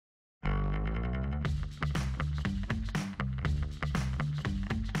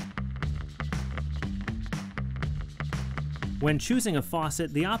When choosing a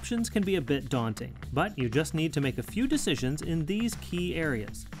faucet, the options can be a bit daunting, but you just need to make a few decisions in these key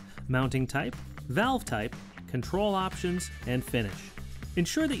areas: mounting type, valve type, control options, and finish.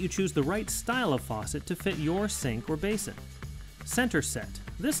 Ensure that you choose the right style of faucet to fit your sink or basin. Center set.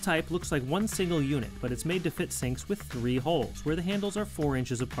 This type looks like one single unit, but it's made to fit sinks with 3 holes, where the handles are 4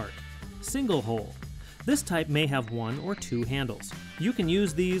 inches apart. Single hole. This type may have 1 or 2 handles. You can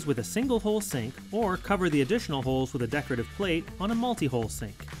use these with a single hole sink or cover the additional holes with a decorative plate on a multi-hole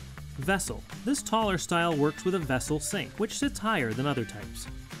sink. Vessel. This taller style works with a vessel sink, which sits higher than other types.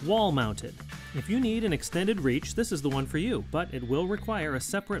 Wall mounted. If you need an extended reach, this is the one for you, but it will require a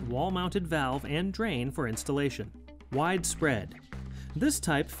separate wall-mounted valve and drain for installation. Widespread. This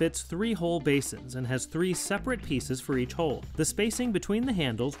type fits 3-hole basins and has 3 separate pieces for each hole. The spacing between the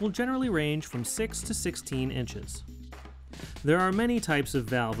handles will generally range from 6 to 16 inches. There are many types of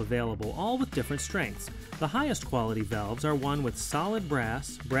valve available, all with different strengths. The highest quality valves are one with solid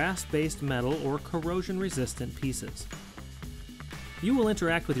brass, brass-based metal, or corrosion-resistant pieces. You will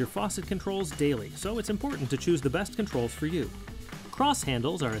interact with your faucet controls daily, so it's important to choose the best controls for you. Cross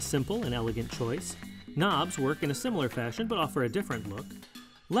handles are a simple and elegant choice. Knobs work in a similar fashion but offer a different look.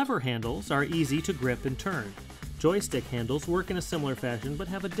 Lever handles are easy to grip and turn. Joystick handles work in a similar fashion but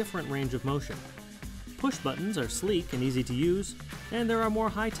have a different range of motion. Push buttons are sleek and easy to use, and there are more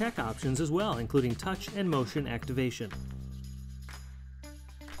high-tech options as well, including touch and motion activation.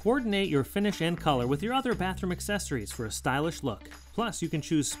 Coordinate your finish and color with your other bathroom accessories for a stylish look. Plus, you can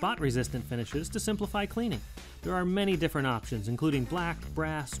choose spot-resistant finishes to simplify cleaning. There are many different options, including black,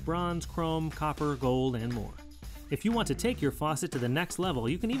 brass, bronze, chrome, copper, gold, and more. If you want to take your faucet to the next level,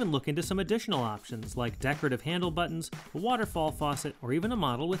 you can even look into some additional options like decorative handle buttons, a waterfall faucet, or even a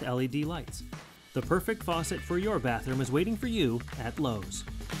model with LED lights. The perfect faucet for your bathroom is waiting for you at Lowe's.